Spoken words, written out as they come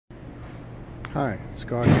Hi, it's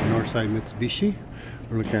Scott at Northside Mitsubishi.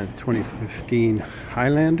 We're looking at 2015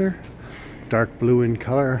 Highlander, dark blue in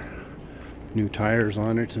color, new tires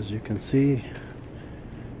on it as you can see.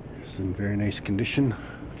 It's in very nice condition.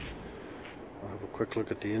 I'll have a quick look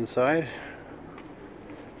at the inside.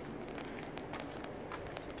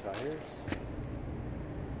 Tires,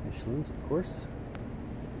 Michelin's of course.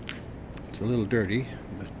 It's a little dirty,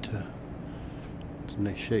 but it's in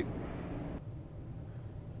nice shape.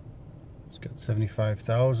 Got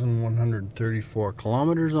 75,134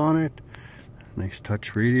 kilometers on it. Nice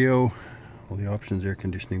touch radio. All the options, air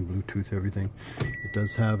conditioning, Bluetooth, everything. It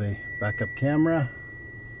does have a backup camera,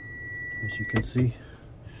 as you can see.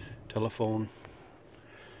 Telephone.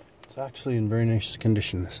 It's actually in very nice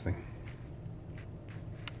condition, this thing.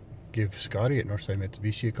 Give Scotty at Northside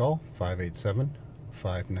Mitsubishi a call,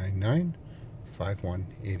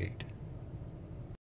 587-599-5188.